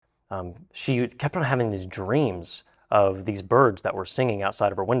she kept on having these dreams of these birds that were singing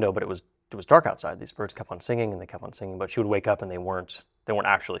outside of her window, but it was dark outside. These birds kept on singing and they kept on singing, but she would wake up and they weren't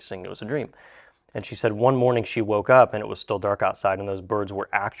actually singing. It was a dream. And she said one morning she woke up and it was still dark outside and those birds were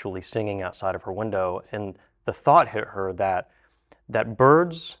actually singing outside of her window. And the thought hit her that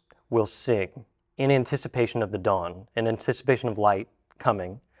birds will sing in anticipation of the dawn, in anticipation of light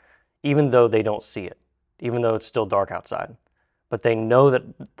coming, even though they don't see it, even though it's still dark outside. But they know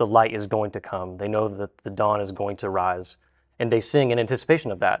that the light is going to come. They know that the dawn is going to rise, and they sing in anticipation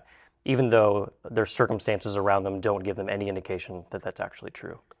of that, even though their circumstances around them don't give them any indication that that's actually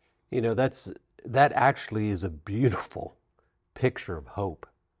true. You know, that actually is a beautiful picture of hope,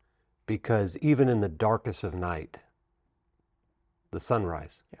 because even in the darkest of night, the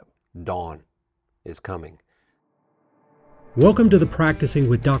sunrise, dawn is coming. Welcome to the Practicing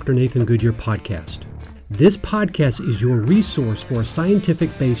with Dr. Nathan Goodyear podcast. This podcast is your resource for a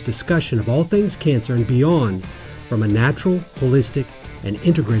scientific-based discussion of all things cancer and beyond from a natural, holistic, and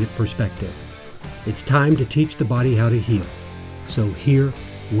integrative perspective. It's time to teach the body how to heal. So here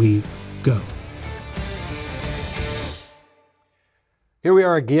we go. Here we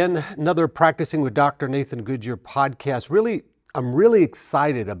are again, another Practicing with Dr. Nathan Goodyear podcast. I'm really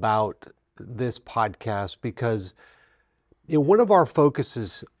excited about this podcast because one of our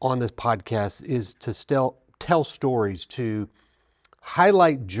focuses on this podcast is to tell stories, to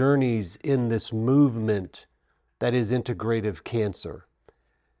highlight journeys in this movement that is integrative cancer.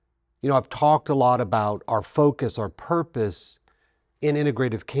 You know, I've talked a lot about our focus, our purpose in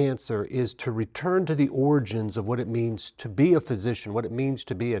integrative cancer is to return to the origins of what it means to be a physician, what it means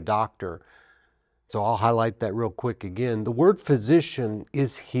to be a doctor. So I'll highlight that real quick again. The word physician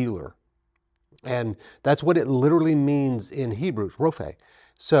is healer. And that's what it literally means in Hebrew, Rophe.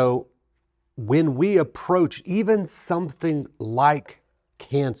 So when we approach even something like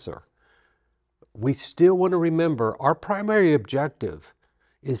cancer, we still want to remember our primary objective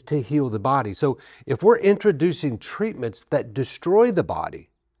is to heal the body. So if we're introducing treatments that destroy the body,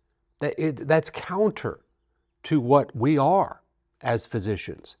 that's counter to what we are as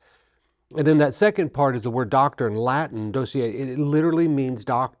physicians. And then that second part is the word doctor in Latin, docere, it literally means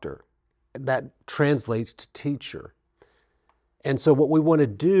doctor. That translates to teacher. And so what we want to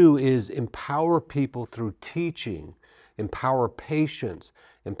do is empower people through teaching, empower patients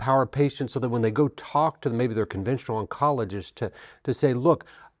so that when they go talk to maybe their conventional oncologist to say, look,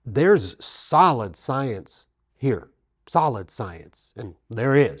 there's solid science here, solid science, and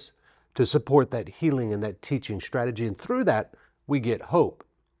there is, to support that healing and that teaching strategy. And through that, we get hope.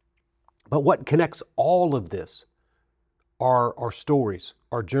 But what connects all of this are our stories,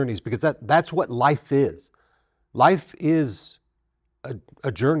 our journeys, because that's what life is. Life is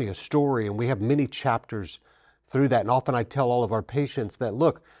a journey, a story, and we have many chapters through that. And often I tell all of our patients that,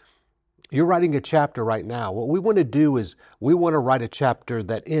 look, you're writing a chapter right now. What we want to do is we want to write a chapter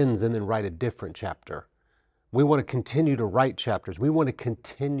that ends and then write a different chapter. We want to continue to write chapters. We want to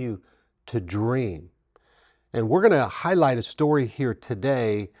continue to dream. And we're going to highlight a story here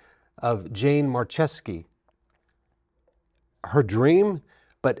today of Jane Marczewski. Her dream,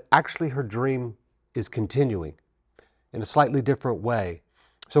 but actually her dream is continuing in a slightly different way.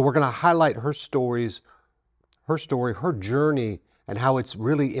 So we're going to highlight her story, her journey, and how it's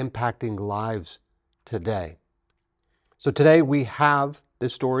really impacting lives today. So today we have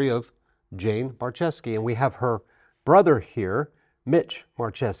this story of Jane Marczewski, and we have her brother here, Mitch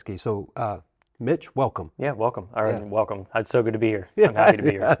Marczewski. So Mitch, welcome. Yeah, welcome. Welcome. It's so good to be here. I'm happy to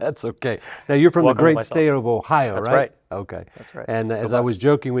be here. That's okay. Now you're from the great state of Ohio, That's right? right. Okay. That's right. And as I was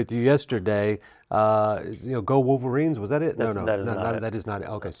joking with you yesterday, go Wolverines, was that it? That is not it.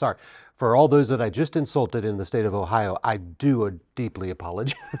 Okay, sorry. For all those that I just insulted in the state of Ohio, I do deeply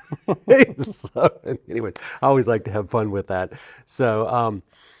apologize. Anyway, I always like to have fun with that. So,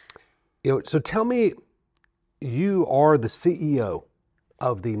 so tell me, you are the CEO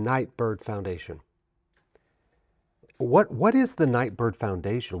of the Nightbirde Foundation. What is the Nightbirde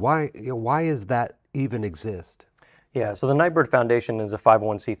Foundation? Why does that even exist? Yeah, so the Nightbirde Foundation is a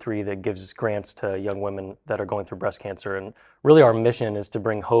 501c3 that gives grants to young women that are going through breast cancer. And really our mission is to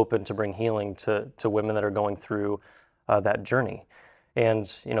bring hope and to bring healing to women that are going through that journey.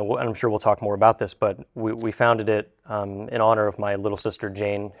 And I'm sure we'll talk more about this, but we founded it in honor of my little sister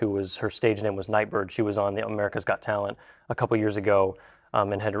Jane, her stage name was Nightbirde. She was on the America's Got Talent a couple years ago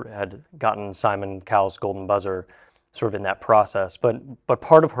and had gotten Simon Cowell's Golden Buzzer sort of in that process. But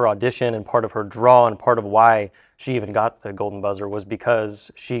part of her audition and part of her draw and part of why she even got the Golden Buzzer was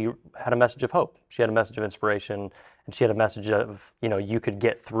because she had a message of hope. She had a message of inspiration, and she had a message of, you could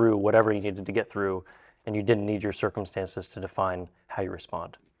get through whatever you needed to get through, and you didn't need your circumstances to define how you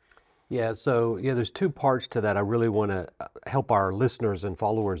respond. Yeah, so there's two parts to that. I really want to help our listeners and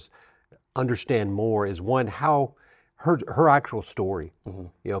followers understand more. Is one, how her actual story,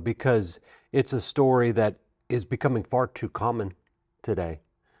 because it's a story that is becoming far too common today.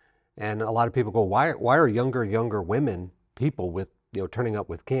 And a lot of people go, why are younger women, people with, turning up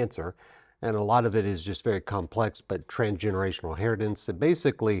with cancer? And a lot of it is just very complex, but transgenerational inheritance. And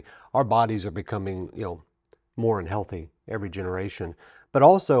basically, our bodies are becoming, more unhealthy every generation. But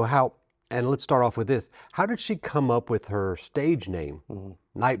also and let's start off with this. How did she come up with her stage name,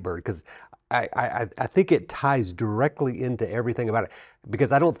 Nightbirde? Because I think it ties directly into everything about it,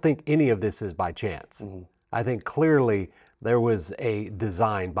 because I don't think any of this is by chance. I think clearly there was a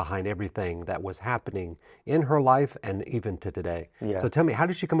design behind everything that was happening in her life and even to today. Yeah. So tell me, how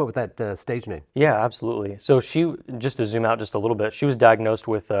did she come up with that stage name? Yeah, absolutely. So she, just to zoom out just a little bit, she was diagnosed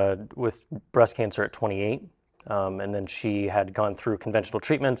with breast cancer at 28. And then she had gone through conventional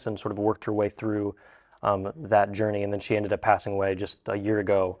treatments and sort of worked her way through that journey. And then she ended up passing away just a year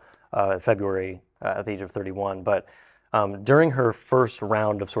ago, February, at the age of 31. But during her first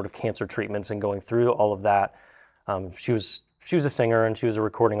round of sort of cancer treatments and going through all of that, she was a singer and she was a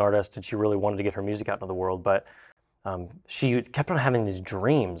recording artist, and she really wanted to get her music out into the world. But she kept on having these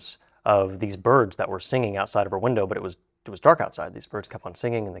dreams of these birds that were singing outside of her window, but it was dark outside. These birds kept on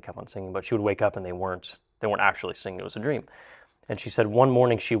singing and they kept on singing, but she would wake up and they weren't actually singing. It was a dream. And she said one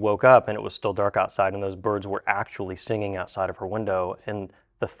morning she woke up and it was still dark outside and those birds were actually singing outside of her window. And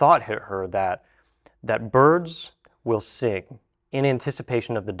the thought hit her that birds will sing in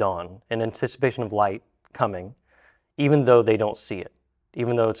anticipation of the dawn, in anticipation of light coming, even though they don't see it,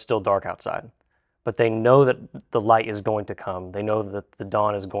 even though it's still dark outside. But they know that the light is going to come. They know that the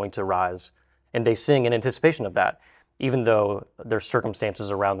dawn is going to rise, and they sing in anticipation of that, even though their circumstances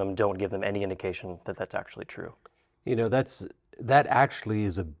around them don't give them any indication that that's actually true. That actually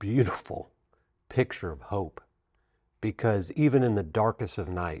is a beautiful picture of hope, because even in the darkest of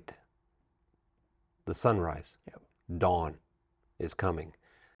night, the sunrise, dawn is coming.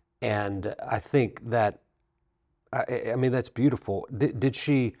 And I think that, I mean, that's beautiful. Did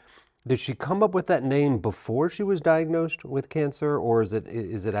she come up with that name before she was diagnosed with cancer, or is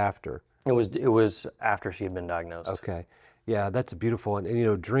it after? It was after she had been diagnosed. Okay. Yeah, that's beautiful.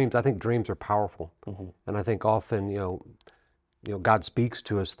 And dreams, I think dreams are powerful. And I think often, God speaks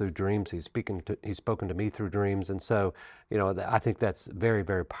to us through dreams. He's spoken to me through dreams. And so, I think that's very,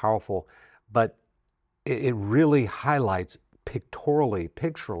 very powerful. But it really highlights pictorially,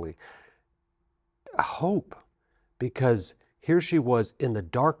 hope, because here she was in the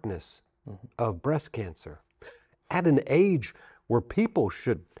darkness of breast cancer at an age where people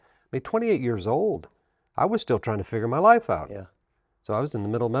should, 28 years old, I was still trying to figure my life out. Yeah. So I was in the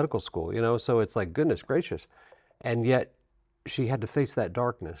middle of medical school, so it's like, goodness gracious. And yet she had to face that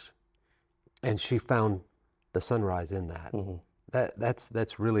darkness, and she found the sunrise in that.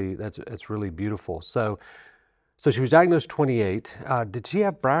 That's really beautiful. So she was diagnosed 28. Did she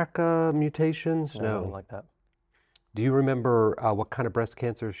have BRCA mutations? No, nothing like that. Do you remember what kind of breast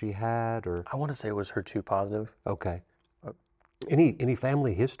cancer she had? Or I want to say it was HER2 positive. Okay. Any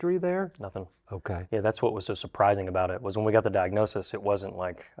family history there? Nothing. Okay. Yeah, that's what was so surprising about it, was when we got the diagnosis, it wasn't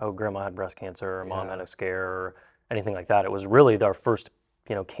like, oh, grandma had breast cancer or mom had a scare or anything like that. It was really our first,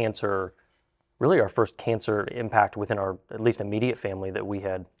 cancer, really our first cancer impact within our at least immediate family that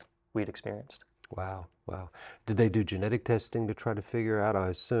we'd experienced. Wow. Did they do genetic testing to try to figure out, I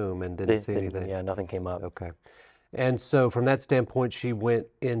assume, and didn't see anything? Yeah, nothing came up. Okay. And so from that standpoint, she went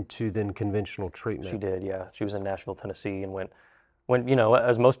into then conventional treatment. She did, yeah. She was in Nashville, Tennessee, and went,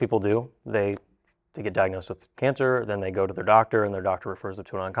 as most people do, they get diagnosed with cancer, then they go to their doctor, and their doctor refers them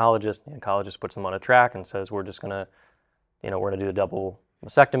to an oncologist. The oncologist puts them on a track and says, we're just gonna, we're gonna do the double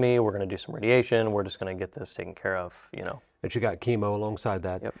mastectomy, we're gonna do some radiation, we're just gonna get this taken care of, And she got chemo alongside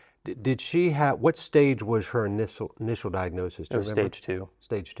that. Yep. Did she have, what stage was her initial diagnosis? It was stage 2.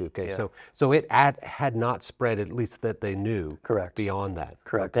 Stage 2, okay. Yeah. So it had not spread, at least that they knew. Correct. Beyond that.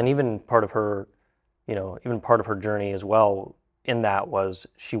 Correct. And even part of her, journey as well in that was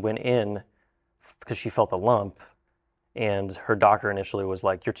she went in because she felt a lump, and her doctor initially was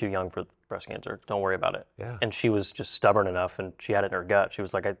like, you're too young for breast cancer, don't worry about it. Yeah. And she was just stubborn enough, and she had it in her gut. She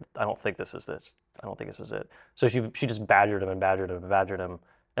was like, I don't think this is this. I don't think this is it. So she just badgered him and badgered him and badgered him.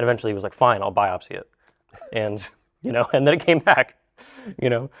 And eventually he was like, fine, I'll biopsy it. And, and then it came back,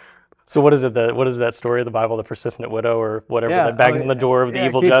 So what is it? What is that story of the Bible, the persistent widow or whatever, that bangs on the door of the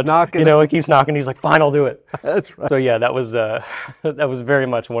evil judge? Knocking. It keeps knocking. He's like, fine, I'll do it. That's right. So yeah, that was very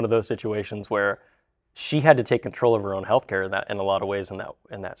much one of those situations where she had to take control of her own healthcare in a lot of ways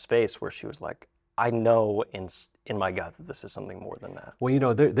in that space, where she was like, I know in my gut that this is something more than that.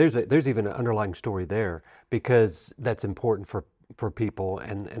 Well, there's even an underlying story there, because that's important for people,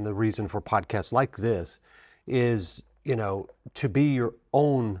 and the reason for podcasts like this is, to be your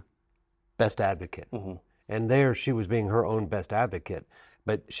own best advocate. Mm-hmm. And there she was being her own best advocate,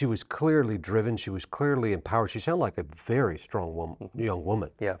 but she was clearly driven. She was clearly empowered. She sounded like a very strong young woman.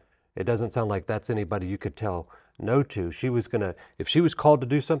 Yeah. It doesn't sound like that's anybody you could tell no to. She was if she was called to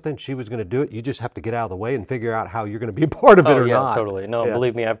do something, she was gonna do it. You just have to get out of the way and figure out how you're gonna be a part of it or not. Totally. No, Yeah.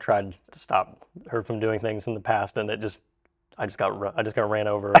 believe me, I've tried to stop her from doing things in the past, and I just got ran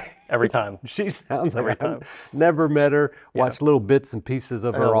over every time. She sounds like Every time. I've never met her, watched little bits and pieces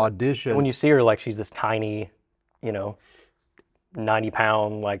of her audition. When you see her, like, she's this tiny,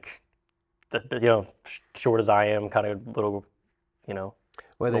 90-pound, like, short as I am, kind of little, Well,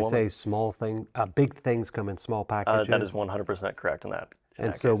 they little say big things come in small packages. that is 100% correct in that.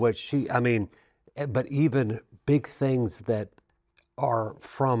 And so case. but even big things that are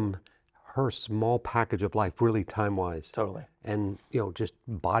from her small package of life, really time-wise. Totally. And, just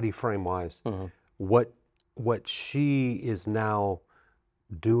body frame-wise, Mm-hmm. what she is now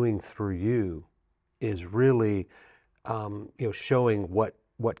doing through you is really, showing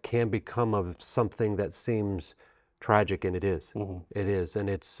what can become of something that seems tragic, and it is. Mm-hmm. It is, and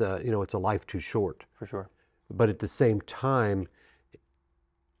it's it's a life too short. For sure. But at the same time,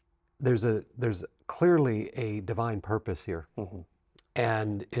 there's clearly a divine purpose here, Mm-hmm.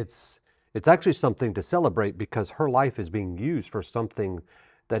 and it's actually something to celebrate, because her life is being used for something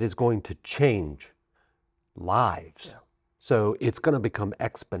that is going to change lives. Yeah. So it's going to become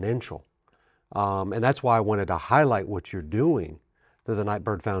exponential. And that's why I wanted to highlight what you're doing through the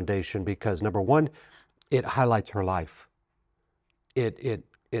Nightbirde Foundation, because number one, it highlights her life. It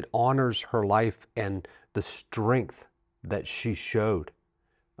honors her life and the strength that she showed.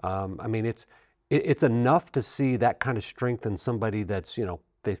 It's enough to see that kind of strength in somebody that's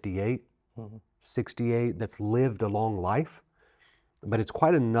 58, Mm-hmm. 68, that's lived a long life. But it's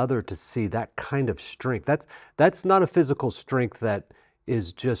quite another to see that kind of strength. That's not a physical strength that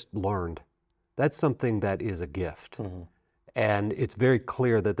is just learned. That's something that is a gift. Mm-hmm. And it's very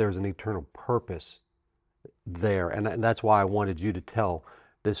clear that there's an eternal purpose there. And that's why I wanted you to tell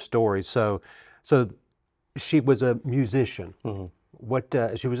this story. So she was a musician.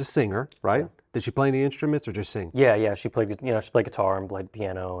 Mm-hmm. She was a singer, right? Yeah. Did she play any instruments or just sing? Yeah. She played guitar and played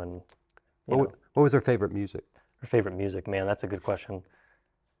piano, and What was her favorite music? her favorite music, man, that's a good question.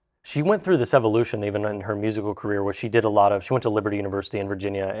 She went through this evolution even in her musical career, where she went to Liberty University in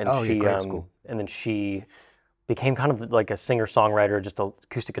Virginia, and Great school. And then she became kind of like a singer-songwriter, just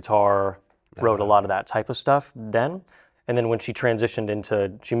acoustic guitar, wrote a lot of that type of stuff then. And then when she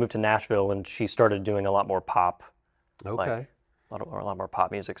she moved to Nashville, and she started doing a lot more pop. Okay. Like, a lot more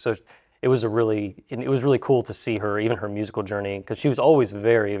pop music. So it was really cool to see her, even her musical journey, because she was always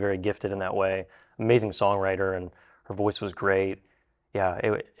very, very gifted in that way. Amazing songwriter, and her voice was great.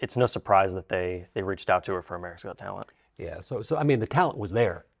 Yeah, it's no surprise that they reached out to her for America's Got Talent. Yeah. So the talent was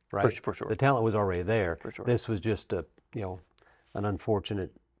there, right? For sure. The talent was already there. For sure. This was just an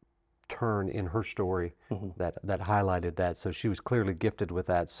unfortunate turn in her story that highlighted that. So she was clearly gifted with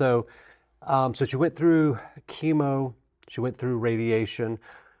that. So she went through chemo. She went through radiation.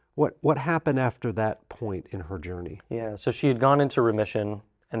 What happened after that point in her journey? Yeah, so she had gone into remission,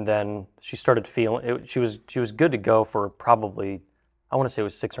 and then she started feeling it. She was good to go for probably, I want to say it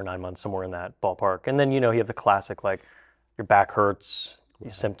was 6 or 9 months, somewhere in that ballpark. And then you have the classic, like, your back hurts,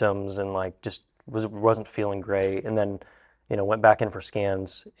 symptoms, and like just wasn't feeling great. And then went back in for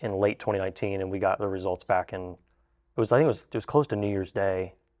scans in late 2019, and we got the results back in I think it was close to New Year's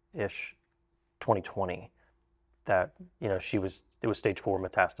Day ish, 2020. That it was stage 4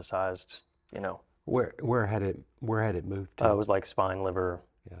 metastasized. Where had it moved to? It was like spine, liver,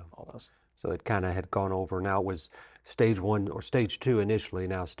 all those. So it kind of had gone over. Now it was stage 1 or stage 2 initially.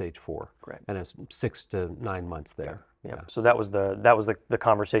 Now stage 4. Right. And it's 6 to 9 months there. Yeah. So that was the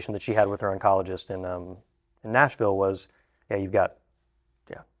conversation that she had with her oncologist in Nashville was, you've got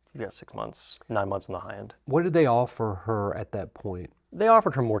 6 months, 9 months on the high end. What did they offer her at that point? They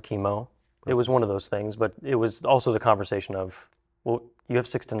offered her more chemo. It was one of those things, but it was also the conversation of, well, you have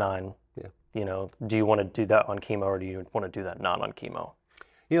 6 to 9. Yeah. Do you want to do that on chemo, or do you want to do that not on chemo?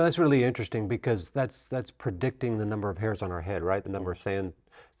 That's really interesting, because that's predicting the number of hairs on our head, right? The number of sand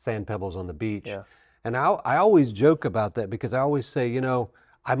pebbles on the beach. Yeah. And I always joke about that, because I always say,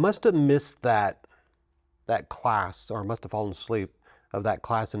 I must have missed that class, or must have fallen asleep of that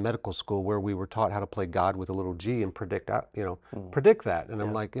class in medical school where we were taught how to play God with a little G and predict that. And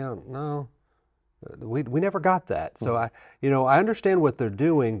I'm like, no, We never got that. So I understand what they're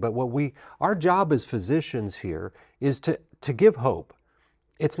doing, but our job as physicians here is to give hope.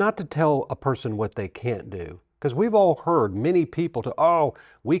 It's not to tell a person what they can't do, because we've all heard many people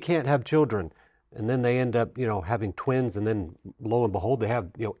we can't have children, and then they end up having twins, and then lo and behold they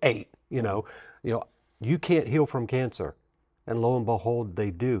have 8. You can't heal from cancer, and lo and behold they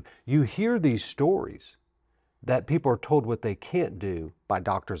do. You hear these stories that people are told what they can't do by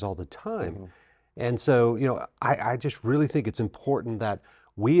doctors all the time. Mm-hmm. And so, I just really think it's important that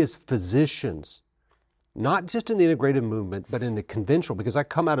we as physicians, not just in the integrative movement, but in the conventional, because I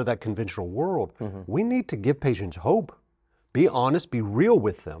come out of that conventional world, mm-hmm. we need to give patients hope. Be honest, be real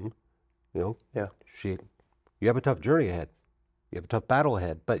with them. You have a tough journey ahead. You have a tough battle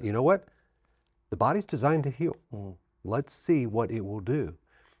ahead. But you know what? The body's designed to heal. Mm-hmm. Let's see what it will do.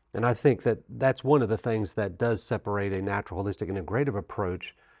 And I think that that's one of the things that does separate a natural, holistic, integrative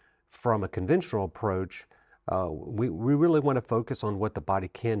approach from a conventional approach. We really want to focus on what the body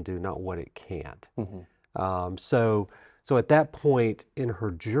can do, not what it can't. Mm-hmm. So at that point in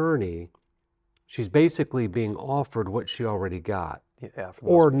her journey, she's basically being offered what she already got,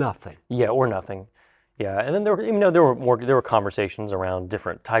 or nothing. Yeah, or nothing. Yeah, and then there were conversations around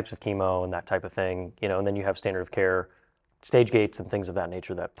different types of chemo and that type of thing. And then you have standard of care stage gates and things of that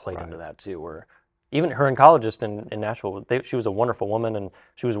nature that played into that too. Where even her oncologist in Nashville, she was a wonderful woman, and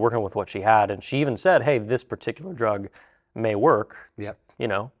she was working with what she had, and she even said, "Hey, this particular drug may work. Yep.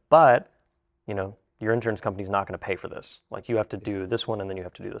 But your insurance company's not going to pay for this. Like, you have to do this one, and then you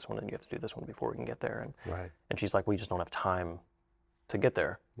have to do this one, and you have to do this one before we can get there." And she's like, "We just don't have time to get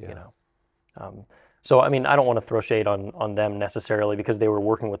there." Yeah. So I mean, I don't want to throw shade on them necessarily, because they were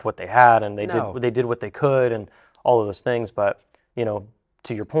working with what they had, and they did what they could, and all of those things. But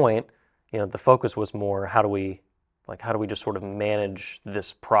to your point, the focus was more how do we just sort of manage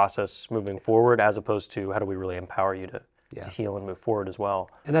this process moving forward, as opposed to how do we really empower you to heal and move forward as well.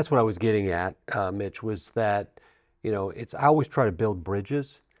 And that's what I was getting at, Mitch, was that I always try to build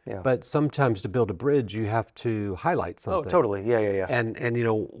bridges. Yeah. But sometimes to build a bridge, you have to highlight something. Oh, totally. Yeah. And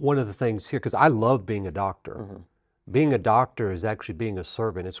one of the things here, because I love being a doctor. Mm-hmm. Being a doctor is actually being a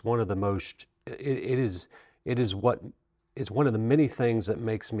servant. It's one of the most. It is one of the many things that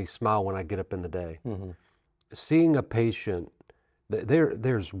makes me smile when I get up in the day. Mm-hmm. Seeing a patient,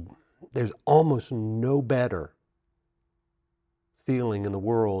 there's almost no better feeling in the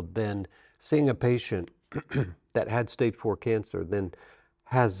world than seeing a patient that had stage 4 cancer, then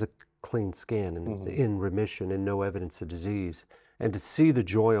has a clean scan and is in remission and no evidence of disease, and to see the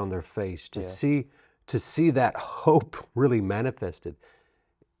joy on their face, to see that hope really manifested,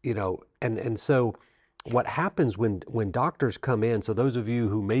 and so what happens when doctors come in, so those of you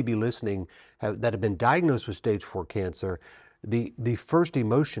who may be listening that have been diagnosed with stage 4 cancer, the first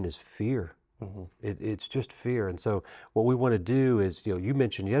emotion is fear. Mm-hmm. It's just fear. And so what we want to do is, you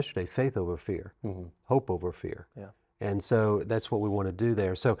mentioned yesterday, faith over fear, mm-hmm. hope over fear. Yeah. And so that's what we want to do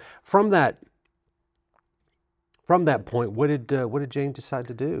there. So from that point, what did Jane decide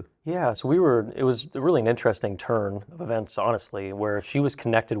to do? Yeah, so it was really an interesting turn of events, honestly, where she was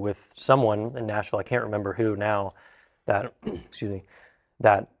connected with someone in Nashville, I can't remember who now, that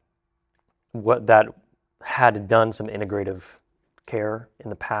that had done some integrative care in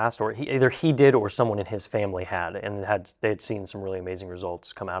the past, or either he did or someone in his family had, and they had seen some really amazing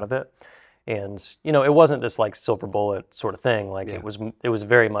results come out of it. And it wasn't this like silver bullet sort of thing. Like it was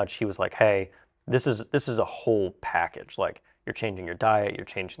very much, he was like, "Hey, this is a whole package. Like, you're changing your diet, you're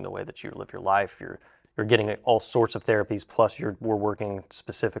changing the way that you live your life, you're getting all sorts of therapies, plus we're working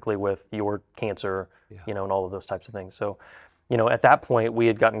specifically with your cancer, and all of those types of things." So, at that point, we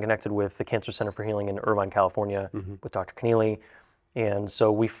had gotten connected with the Cancer Center for Healing in Irvine, California, mm-hmm. with Dr. Keneally. And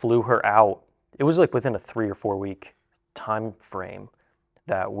so we flew her out. It was like within a 3 or 4 week time frame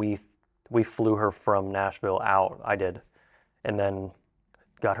that we flew her from Nashville out. I did, and then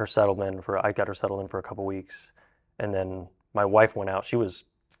I got her settled in for a couple weeks, and then my wife went out. She was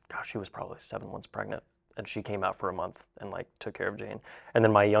probably 7 months pregnant, and she came out for a month and took care of Jane. And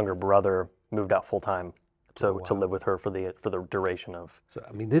then my younger brother moved out full time to live with her for the duration of. So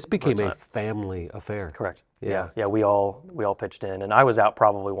I mean, this became a family affair. Correct. Yeah. We all pitched in, and I was out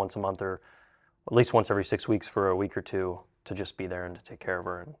probably once a month, or at least once every 6 weeks for a week or two, to just be there and to take care of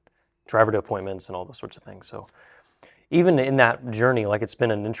her and drive her to appointments and all those sorts of things. So even in that journey, it's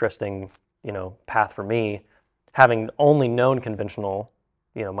been an interesting, path for me, having only known conventional,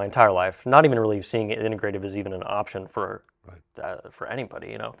 my entire life, not even really seeing it integrative as even an option for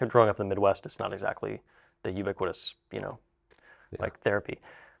anybody. Growing up in the Midwest, it's not exactly the ubiquitous, therapy.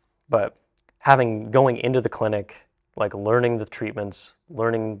 But going into the clinic, like learning the treatments,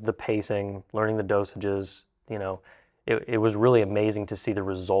 learning the pacing, learning the dosages, it was really amazing to see the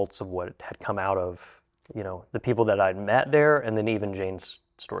results of what had come out of, the people that I'd met there, and then even Jane's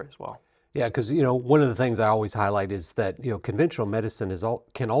story as well. Yeah, because one of the things I always highlight is that conventional medicine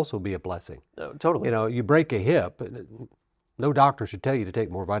can also be a blessing. Totally. You break a hip, no doctor should tell you to take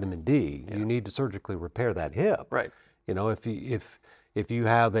more vitamin D. You need to surgically repair that hip. Right. If you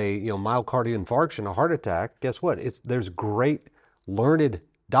have a myocardial infarction, a heart attack, guess what? There's great learned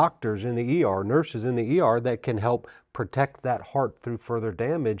doctors in the ER, nurses in the ER that can help protect that heart through further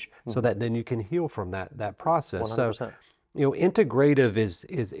damage, so that then you can heal from that process. 100%. So, integrative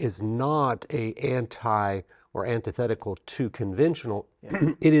is not a anti or antithetical to conventional.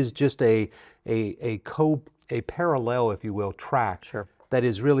 It is just a parallel, if you will, track. Sure. That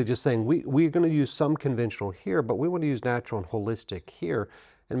is really just saying we're going to use some conventional here, but we want to use natural and holistic here.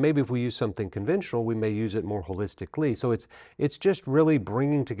 And maybe if we use something conventional, we may use it more holistically. So it's just really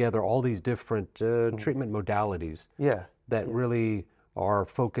bringing together all these different treatment modalities. Yeah. That really are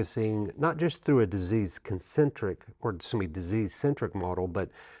focusing not just through a disease-centric model, but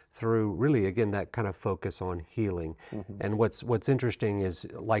through really, again, that kind of focus on healing. And what's interesting is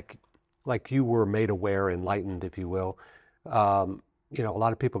like you were made aware, enlightened, if you will. A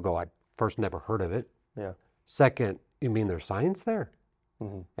lot of people go, I first never heard of it. Yeah. Second, you mean there's science there?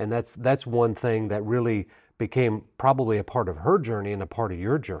 And that's one thing that really became probably a part of her journey and a part of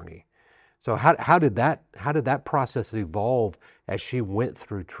your journey. So how did that process evolve as she went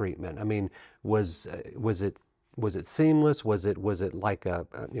through treatment? I mean, was it seamless? Was it like a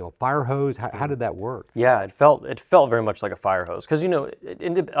fire hose? How did that work? Yeah, it felt very much like a fire hose, because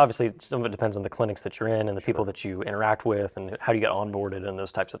obviously some of it depends on the clinics that you're in and the people that you interact with and how do you get onboarded and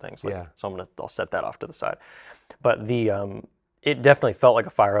those types of things. So I'll set that off to the side. But it definitely felt like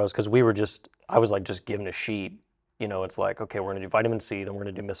a fire hose, because I was like just given a sheet. It's like, okay, we're gonna do vitamin C, then we're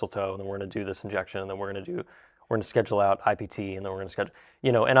gonna do mistletoe, and then we're gonna do this injection, and then we're gonna schedule out IPT, and then we're gonna schedule,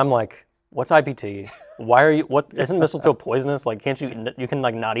 and I'm like, what's IPT? Why isn't mistletoe poisonous? Like, can't you can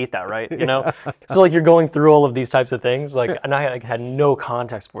like not eat that, right? So like you're going through all of these types of things, like, and I had no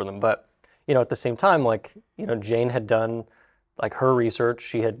context for them, but at the same time, like, Jane had done like her research.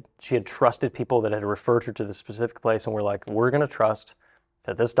 She had trusted people that had referred her to this specific place, and we're like, we're gonna trust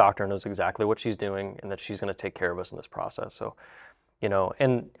that this doctor knows exactly what she's doing and that she's going to take care of us in this process. So,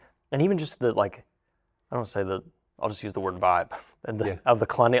 and even just the, like, I'll just use the word vibe and of the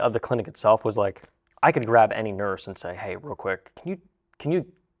clinic itself was like, I could grab any nurse and say, hey, real quick, can you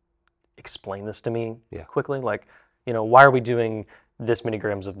explain this to me quickly? Like, why are we doing this many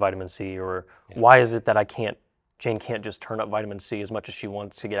grams of vitamin C, or why is it that Jane can't just turn up vitamin C as much as she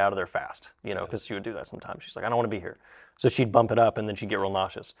wants to get out of there fast, because she would do that sometimes. She's like, I don't want to be here. So she'd bump it up, and then she'd get real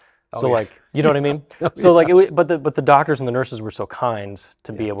nauseous. Like, you know what I mean? So like, but the doctors and the nurses were so kind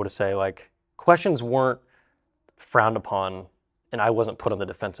to be able to say, like, questions weren't frowned upon, and I wasn't put on the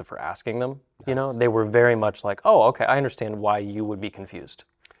defensive for asking them. They were very much like, oh, okay, I understand why you would be confused.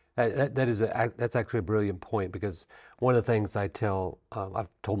 That's actually a brilliant point, because one of the things I've told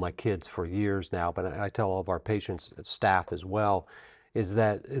my kids for years now, but I tell all of our patients, staff as well, is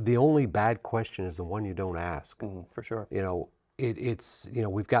that the only bad question is the one you don't ask. For sure.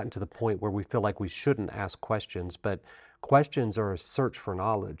 We've gotten to the point where we feel like we shouldn't ask questions, but questions are a search for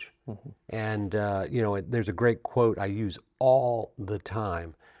knowledge. And there's a great quote I use all the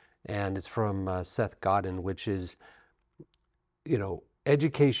time, and it's from Seth Godin, which is,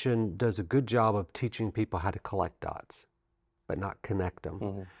 education does a good job of teaching people how to collect dots, but not connect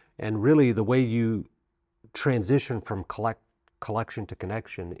them. And really, the way you transition from collection to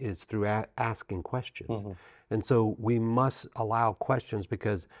connection is through asking questions. And so we must allow questions,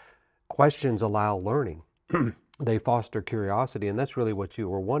 because questions allow learning. They foster curiosity, and that's really what you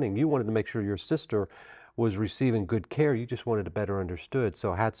were wanting. You wanted to make sure your sister was receiving good care. You just wanted to better understood.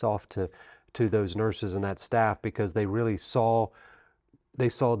 So hats off to those nurses and that staff, because they really saw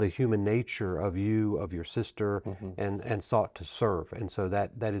the human nature of you, of your sister, and sought to serve. And so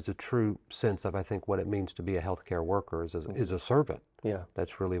that is a true sense of, I think, what it means to be a healthcare worker, is a servant. Yeah.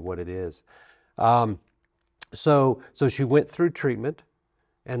 That's really what it is. So she went through treatment,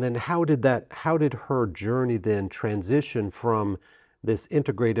 and then how did her journey then transition from this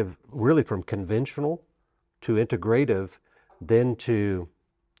integrative, really from conventional to integrative, then to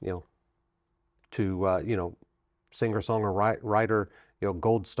singer-songwriter,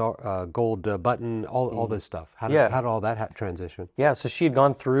 gold star, gold button, all this stuff. How did all that transition? Yeah, so she had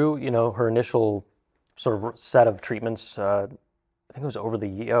gone through, her initial sort of set of treatments. I think it was over the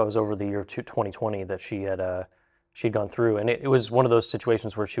year 2020 that she had she'd gone through, and it was one of those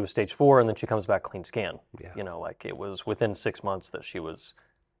situations where she was stage 4, and then she comes back clean scan. Yeah. You know, like it was within 6 months that she was,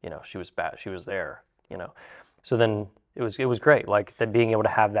 you know, she was bad, she was there. You know, so then it was great, like that being able to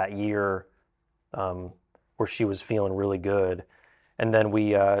have that year where she was feeling really good, and then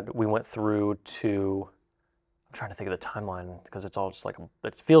we went through to. I'm trying to think of the timeline because it's all just like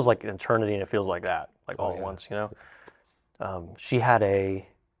it feels like an eternity, and it feels like that, like all at once. You know, she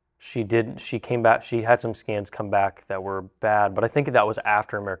came back. She had some scans come back that were bad, but I think that was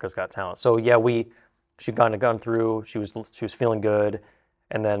after America's Got Talent. So yeah, she'd gone through. She was feeling good,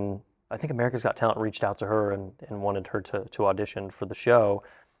 and then I think America's Got Talent reached out to her and wanted her to audition for the show,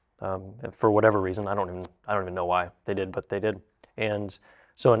 for whatever reason. I don't even know why they did, but they did. And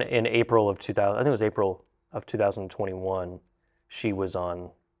so in April of 2000, I think it was April of 2021, she was on.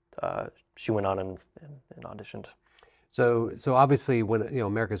 She went on and auditioned. So obviously, when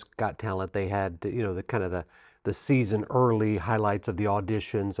America's Got Talent, they had the kind of the season early highlights of the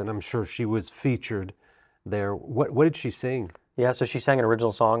auditions, and I'm sure she was featured there. What did she sing? Yeah, so she sang an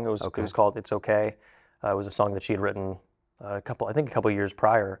original song. It was called "It's Okay." It was a song that she had written a couple years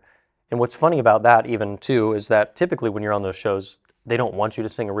prior. And what's funny about that, even too, is that typically when you're on those shows, they don't want you to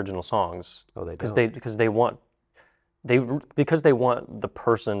sing original songs. Oh, they don't. don't. Because they want the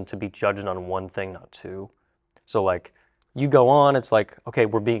person to be judged on one thing, not two. So like you go on, it's like, okay,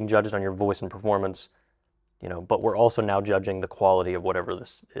 we're being judged on your voice and performance, but we're also now judging the quality of whatever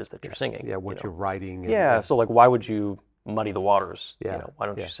this is that you're singing. Yeah, what you're writing. Yeah, so like why would you muddy the waters? Yeah. Why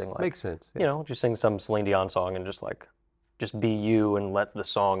don't you sing like makes sense. Yeah. Just sing some Celine Dion song and just be you and let the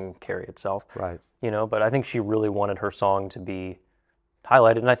song carry itself. Right. But I think she really wanted her song to be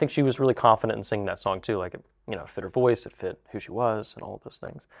highlighted, and I think she was really confident in singing that song too. Like it fit her voice, it fit who she was, and all of those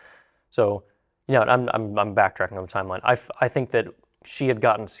things. So, I'm backtracking on the timeline. I think that she had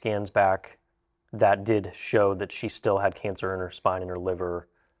gotten scans back that did show that she still had cancer in her spine and her liver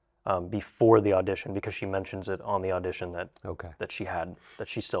before the audition, because she mentions it on the audition that she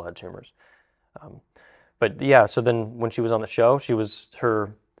still had tumors. But yeah, so then when she was on the show,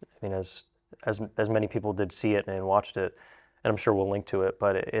 as many people did see it and watched it, and I'm sure we'll link to it,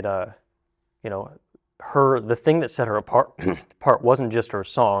 but the thing that set her apart wasn't just her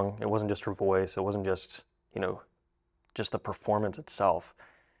song, it wasn't just her voice, it wasn't just, just the performance itself.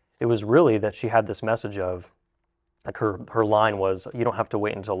 It was really that she had this message of, like her line was, you don't have to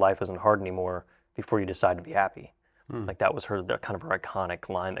wait until life isn't hard anymore before you decide to be happy. Like that was the kind of her iconic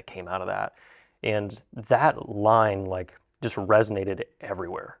line that came out of that. And that line just resonated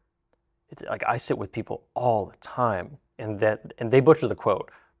everywhere. It's like I sit with people all the time and they butcher the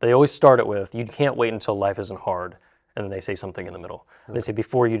quote. They always start it with, you can't wait until life isn't hard. And then they say something in the middle. Okay. They say,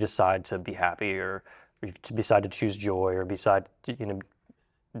 before you decide to be happy, or you decide to choose joy, or decide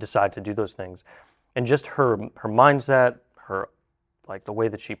to do those things. And just her mindset, her the way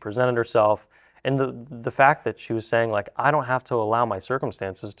that she presented herself, and the fact that she was saying I don't have to allow my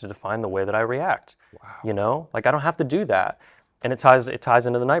circumstances to define the way that I react. Wow. I don't have to do that. And it ties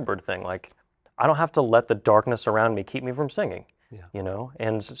into the Nightbirde thing. I don't have to let the darkness around me keep me from singing. Yeah.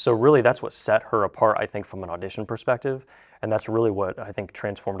 And so really that's what set her apart, I think, from an audition perspective. And that's really what I think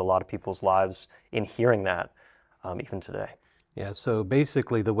transformed a lot of people's lives in hearing that, even today. Yeah, so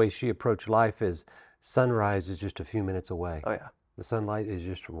basically the way she approached life is sunrise is just a few minutes away. Oh yeah. The sunlight is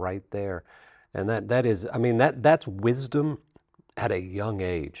just right there. And that's wisdom at a young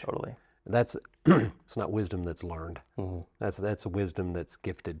age. Totally. That's it's not wisdom that's learned. Mm-hmm. That's a wisdom that's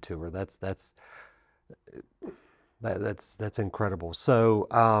gifted to her. That's incredible. So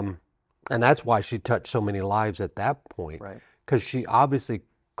and that's why she touched so many lives at that point. Right. Because she obviously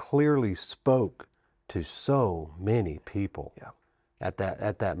clearly spoke to so many people. Yeah. At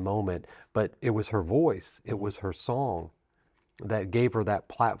that moment. But it was her voice, it was her song that gave her that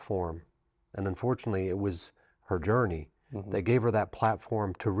platform. And unfortunately, it was her journey that gave her that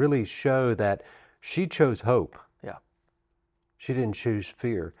platform to really show that she chose hope. Yeah. She didn't choose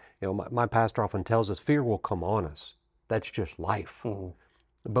fear. My pastor often tells us fear will come on us. That's just life. Mm-hmm.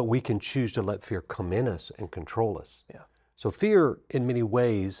 But we can choose to let fear come in us and control us. Yeah. So fear, in many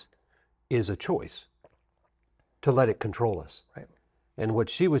ways, is a choice to let it control us. Right. And what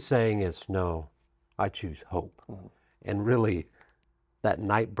she was saying is, no, I choose hope. Mm-hmm. And really, that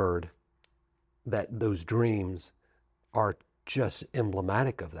Nightbirde, those dreams are just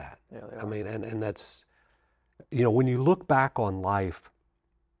emblematic of that. Yeah, they are. I mean, and that's, when you look back on life,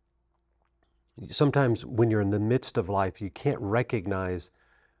 sometimes when you're in the midst of life, you can't recognize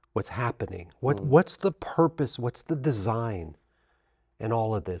what's happening. What's the purpose? What's the design in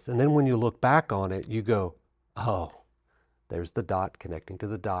all of this? And then when you look back on it, you go, oh, There's the dot connecting to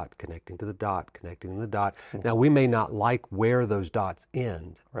the dot, connecting to the dot, connecting to the dot. Now, we may not like where those dots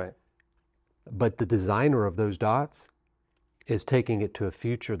end, Right. but the designer of those dots is taking it to a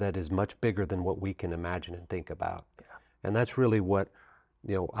future that is much bigger than what we can imagine and think about. Yeah. And that's really what,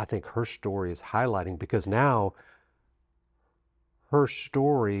 I think her story is highlighting, because now her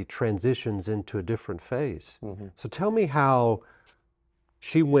story transitions into a different phase. Mm-hmm. So tell me how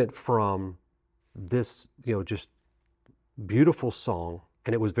she went from this, just beautiful song,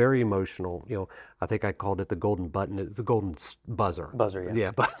 and it was very emotional. I think I called it the golden button. It's the golden buzzer. Buzzer, yeah.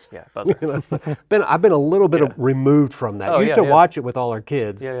 Yeah, buzzer. Yeah, buzzer. I've been a little bit removed from that. Oh, Used yeah, to yeah. watch it with all our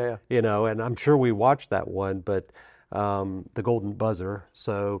kids. Yeah, yeah. And I'm sure we watched that one, but the golden buzzer.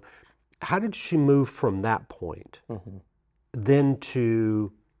 So how did she move from that point then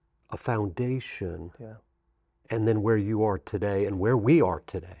to a foundation? Yeah. And then where you are today and where we are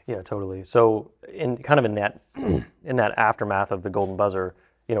today. Yeah, totally. So in that in that aftermath of the golden buzzer,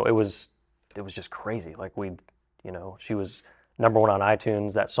 it was just crazy. Like she was #1 on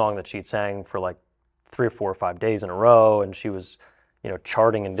iTunes, that song that she'd sang for like 3 or 4 or 5 days in a row, and she was,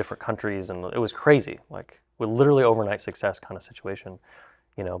 charting in different countries, and it was crazy. Like with literally overnight success kind of situation,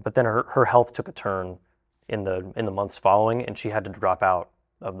 But then her health took a turn in the months following, and she had to drop out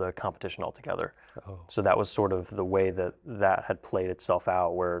of the competition altogether. Oh. So that was sort of the way that had played itself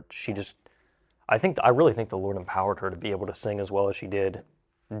out, where she just, I really think the Lord empowered her to be able to sing as well as she did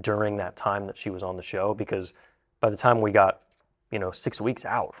during that time that she was on the show, because by the time we got, 6 weeks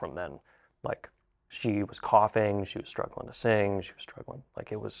out from then, like she was coughing, she was struggling to sing, she was struggling,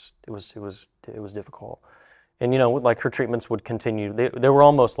 like it was difficult. And like her treatments would continue. They were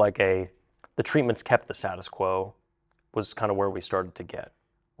almost like the treatments kept the status quo, was kind of where we started to get.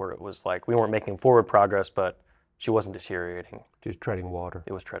 Where it was like we weren't making forward progress, but she wasn't deteriorating. Just treading water.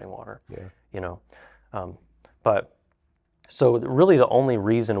 It was treading water. Yeah. But so really the only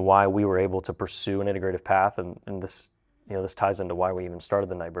reason why we were able to pursue an integrative path, and this this ties into why we even started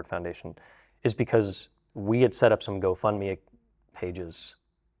the Nightbirde Foundation, is because we had set up some GoFundMe pages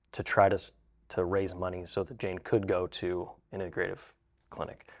to try to raise money so that Jane could go to an integrative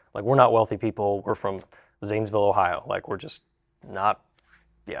clinic. Like, we're not wealthy people. We're from Zanesville, Ohio. Like, we're just not.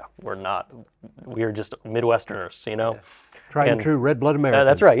 Yeah, we're just Midwesterners, Yeah. Tried and true red-blooded Americans.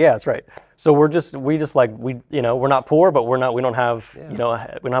 That's right. Yeah, that's right. So we're not poor, but we don't have, we don't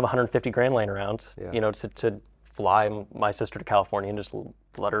have 150 grand laying around, to fly my sister to California and just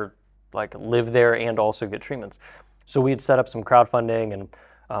let her like live there and also get treatments. So we had set up some crowdfunding,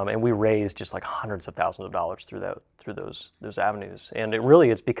 and we raised just like hundreds of thousands of dollars through those avenues. And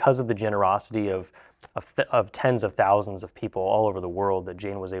it's because of the generosity of tens of thousands of people all over the world that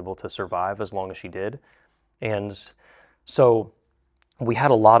Jane was able to survive as long as she did. And so we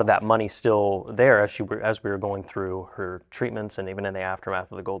had a lot of that money still there as we were going through her treatments, and even in the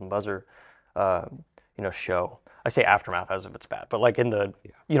aftermath of the Golden Buzzer, show. I say aftermath as if it's bad, but like in the,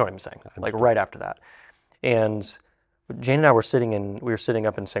 you know what I'm saying, like right after that. And Jane and I were sitting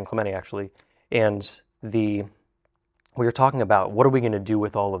up in San Clemente actually, and we were talking about what are we going to do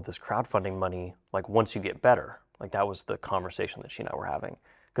with all of this crowdfunding money, like once you get better. Like that was the conversation that she and I were having.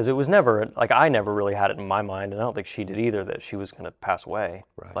 Because it was never, like I never really had it in my mind, and I don't think she did either, that she was going to pass away.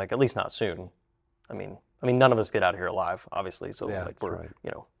 Right. Like at least not soon. I mean, none of us get out of here alive, obviously. So like we're, right.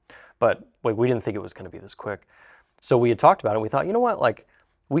 But we didn't think it was going to be this quick. So we had talked about it. We thought, you know what, like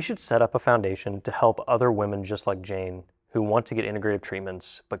we should set up a foundation to help other women just like Jane who want to get integrative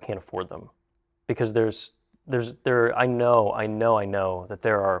treatments but can't afford them. Because I know that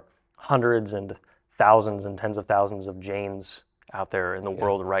there are hundreds and thousands and tens of thousands of Janes out there in the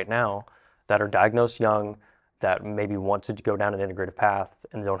world right now that are diagnosed young, that maybe want to go down an integrative path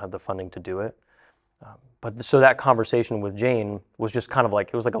and don't have the funding to do it. But so that conversation with Jane was just kind of like,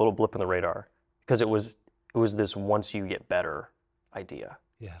 it was like a little blip in the radar, because it was this once you get better idea.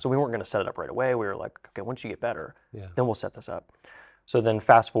 Yeah. So we weren't going to set it up right away. We were like, okay, once you get better, then we'll set this up. So then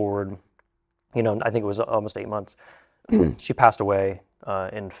fast forward, I think it was almost 8 months. She passed away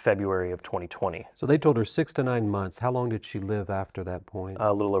in February of 2020. So they told her 6 to 9 months. How long did she live after that point?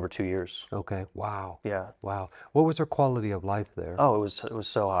 A little over 2 years. Okay. Wow. Yeah. Wow. What was her quality of life there? Oh, it was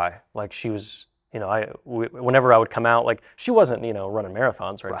so high. Like she was, whenever I would come out, like she wasn't, running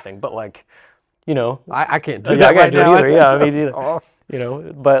marathons or anything, but like, I can't do that I right can't now. do it either.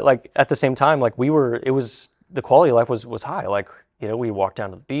 Yeah, but like at the same time, like the quality of life was high. Like, we walked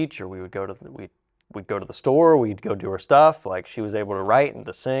down to the beach, or we would go to we'd go to the store, we'd go do her stuff. Like she was able to write and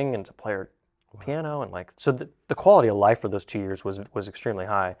to sing and to play her piano, and like, so the quality of life for those 2 years was extremely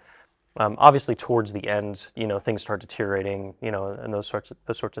high. Obviously towards the end, things started deteriorating, and those sorts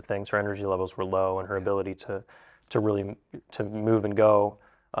of things. Her energy levels were low, and her ability to really to move and go,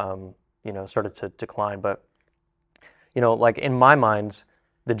 started to decline. But like in my mind,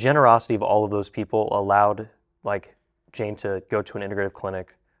 the generosity of all of those people allowed like Jane to go to an integrative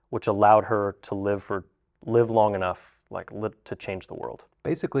clinic, which allowed her to live long enough, to change the world.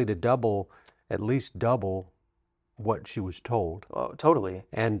 Basically to at least double what she was told. Oh, totally.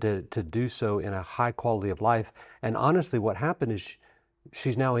 And to do so in a high quality of life. And honestly, what happened is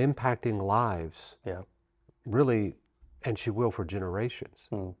she's now impacting lives. Yeah. Really, and she will for generations.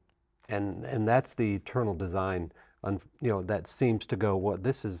 And that's the eternal design, that seems to go, well,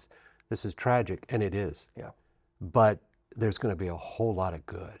 this is tragic, and it is. Yeah. But there's going to be a whole lot of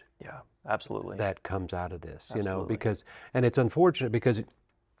good. Yeah, absolutely. That comes out of this, Absolutely. and it's unfortunate because,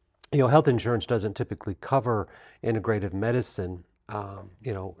 health insurance doesn't typically cover integrative medicine,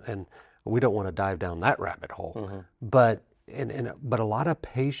 and we don't want to dive down that rabbit hole. But a lot of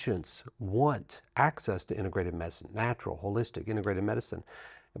patients want access to integrative medicine, natural, holistic, integrative medicine.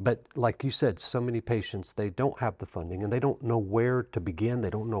 But like you said, so many patients, they don't have the funding and they don't know where to begin. They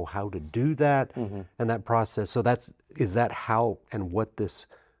don't know how to do that and that process. So is that how and what this,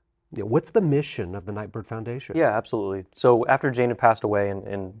 what's the mission of the Nightbirde Foundation? Yeah, absolutely. So after Jane had passed away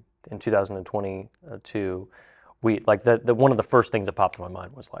in 2022, we one of the first things that popped in my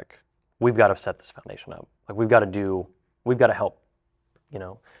mind was like, we've got to set this foundation up. Like we've got to help,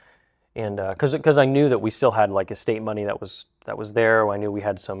 and because I knew that we still had like estate money that was there. I knew we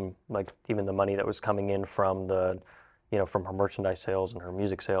had some, like even the money that was coming in from from her merchandise sales and her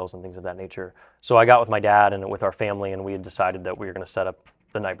music sales and things of that nature. So I got with my dad and with our family, and we had decided that we were going to set up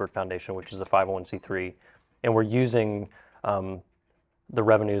the Nightbirde Foundation, which is a 501c3, and we're using the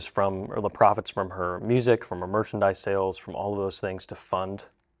revenues or the profits from her music, from her merchandise sales, from all of those things to fund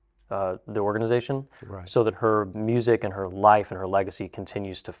the organization, right, so that her music and her life and her legacy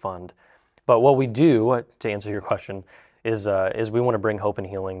continues to fund. But what we do, to answer your question, is we want to bring hope and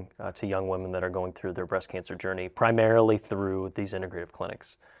healing to young women that are going through their breast cancer journey, primarily through these integrative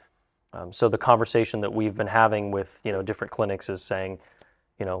clinics. So the conversation that we've been having with different clinics is saying,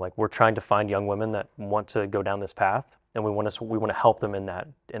 like we're trying to find young women that want to go down this path, and we want to help them in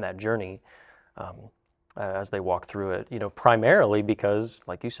that journey. As they walk through it, primarily because,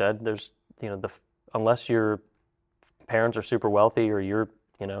 like you said, there's, unless your parents are super wealthy or you're,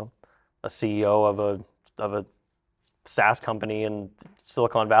 a CEO of a SaaS company in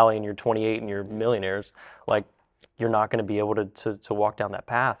Silicon Valley and you're 28 and you're millionaires, like you're not going to be able to walk down that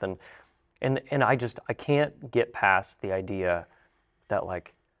path. And I can't get past the idea that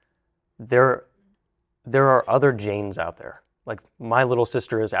like there are other Janes out there. Like my little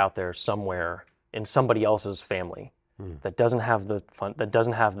sister is out there somewhere in somebody else's family that doesn't have the fun, that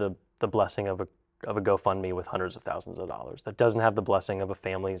doesn't have the blessing of a GoFundMe with hundreds of thousands of dollars, that doesn't have the blessing of a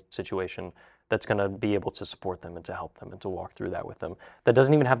family situation that's going to be able to support them and to help them and to walk through that with them, that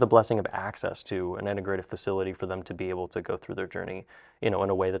doesn't even have the blessing of access to an integrative facility for them to be able to go through their journey, in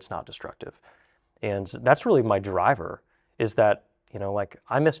a way that's not destructive. And that's really my driver, is that, like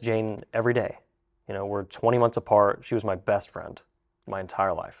I miss Jane every day. We're 20 months apart. She was my best friend my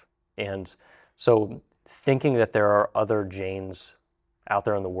entire life. And so thinking that there are other Janes out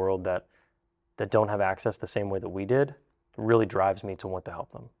there in the world that don't have access the same way that we did really drives me to want to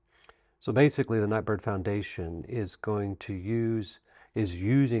help them. So basically the Nightbirde Foundation is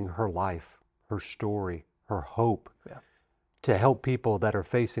using her life, her story, her hope, to help people that are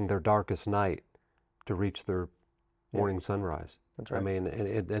facing their darkest night to reach their morning sunrise. That's right. I mean,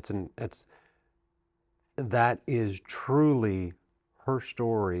 that is truly her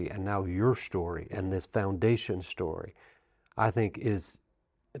story, and now your story, and this foundation story, I think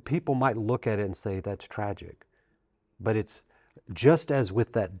people might look at it and say that's tragic, but it's just as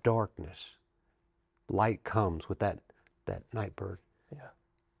with that darkness, light comes with that Nightbirde.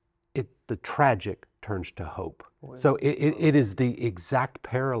 Yeah. The tragic turns to hope. So it is the exact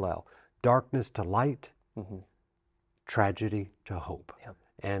parallel: darkness to light, tragedy to hope. Yep.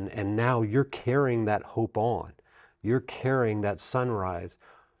 And now you're carrying that hope on. You're carrying that sunrise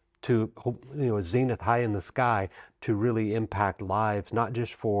to, a zenith high in the sky, to really impact lives, not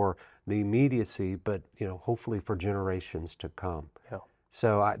just for the immediacy, but hopefully for generations to come. Yeah.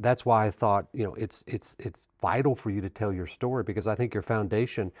 So that's why I thought it's vital for you to tell your story, because I think your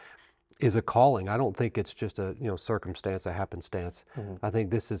foundation is a calling. I don't think it's just a circumstance, a happenstance. I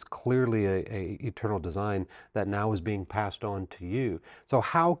think this is clearly a eternal design that now is being passed on to you. So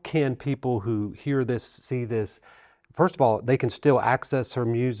how can people who hear this, see this, first of all, they can still access her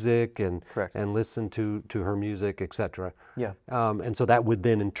music and listen to her music, etc. Yeah. And so that would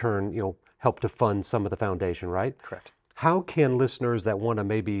then in turn help to fund some of the foundation, right? Correct. How can listeners that want to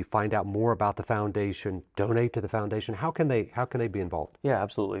maybe find out more about the foundation, donate to the foundation? How can they be involved? Yeah,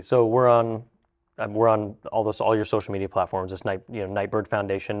 absolutely. So we're on all your social media platforms. It's Nightbirde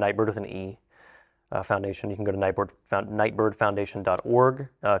Foundation, Nightbirde with an E. Foundation. You can go to nightbirdefoundation.org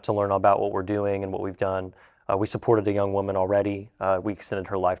to learn about what we're doing and what we've done. We supported a young woman already. We extended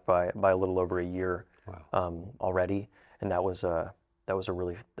her life by a little over a year. Wow. Already, and that was a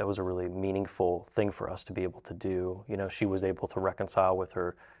really meaningful thing for us to be able to do. She was able to reconcile with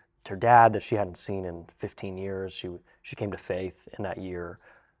her dad that she hadn't seen in 15 years. She came to faith in that year.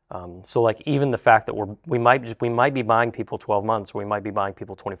 So like even the fact that we might be buying people 12 months, or we might be buying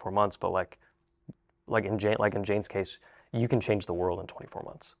people 24 months, but like in Jane's case, you can change the world in 24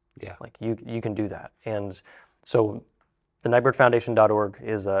 months. Yeah. Like you can do that. And so the nightbirdefoundation.org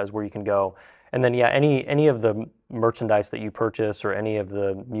is where you can go. And then any of the merchandise that you purchase or any of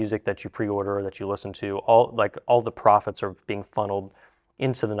the music that you pre-order or that you listen to, all the profits are being funneled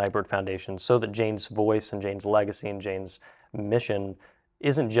into the Nightbirde Foundation so that Jane's voice and Jane's legacy and Jane's mission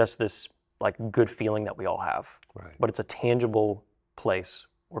isn't just this like good feeling that we all have, Right. but it's a tangible place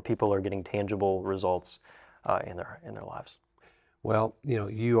where people are getting tangible results in their lives. Well,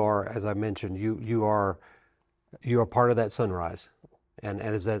 you are, as I mentioned, you are part of that sunrise, and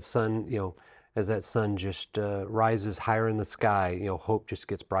as that sun, just rises higher in the sky, hope just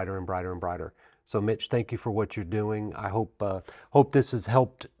gets brighter and brighter and brighter. So, Mitch, thank you for what you're doing. I hope this has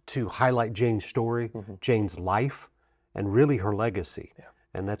helped to highlight Jane's story, Mm-hmm. Jane's life, and really her legacy. Yeah.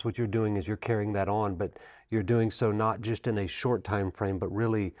 And that's what you're doing, is you're carrying that on, but you're doing so not just in a short time frame, but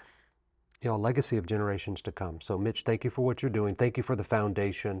really, a legacy of generations to come. So, Mitch, thank you for what you're doing. Thank you for the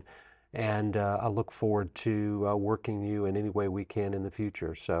foundation. And I look forward to working you in any way we can in the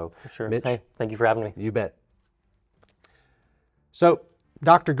future. So, For sure. Mitch, Hey, thank you for having me. you bet. So,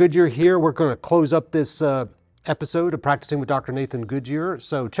 Dr. Goodyear here. We're going to close up this episode of Practicing with Dr. Nathan Goodyear.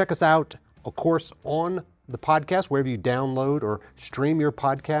 So check us out, of course, on the podcast, wherever you download or stream your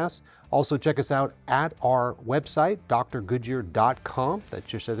podcasts. Also check us out at our website, drgoodyear.com. That's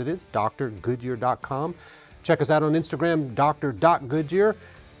just as it is, drgoodyear.com. Check us out on Instagram, dr.goodyear,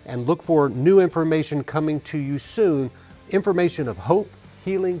 and look for new information coming to you soon. Information of hope,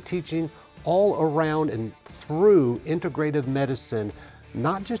 healing, teaching, all around and through integrative medicine,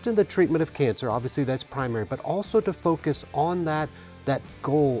 not just in the treatment of cancer, obviously that's primary, but also to focus on that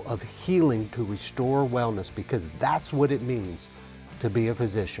goal of healing to restore wellness, because that's what it means to be a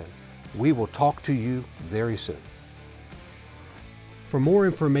physician. We will talk to you very soon. For more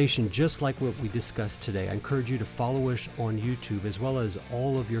information just like what we discussed today, I encourage you to follow us on YouTube as well as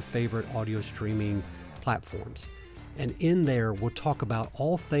all of your favorite audio streaming platforms. And in there, we'll talk about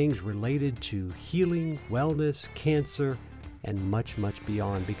all things related to healing, wellness, cancer, and much, much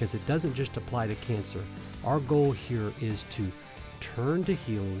beyond, because it doesn't just apply to cancer. Our goal here is to turn to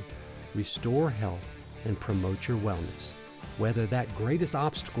healing, restore health, and promote your wellness, whether that greatest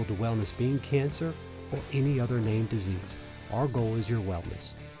obstacle to wellness being cancer or any other named disease. Our goal is your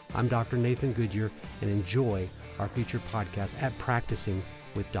wellness. I'm Dr. Nathan Goodyear, and enjoy our future podcasts at Practicing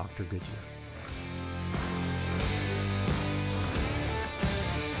with Dr. Goodyear.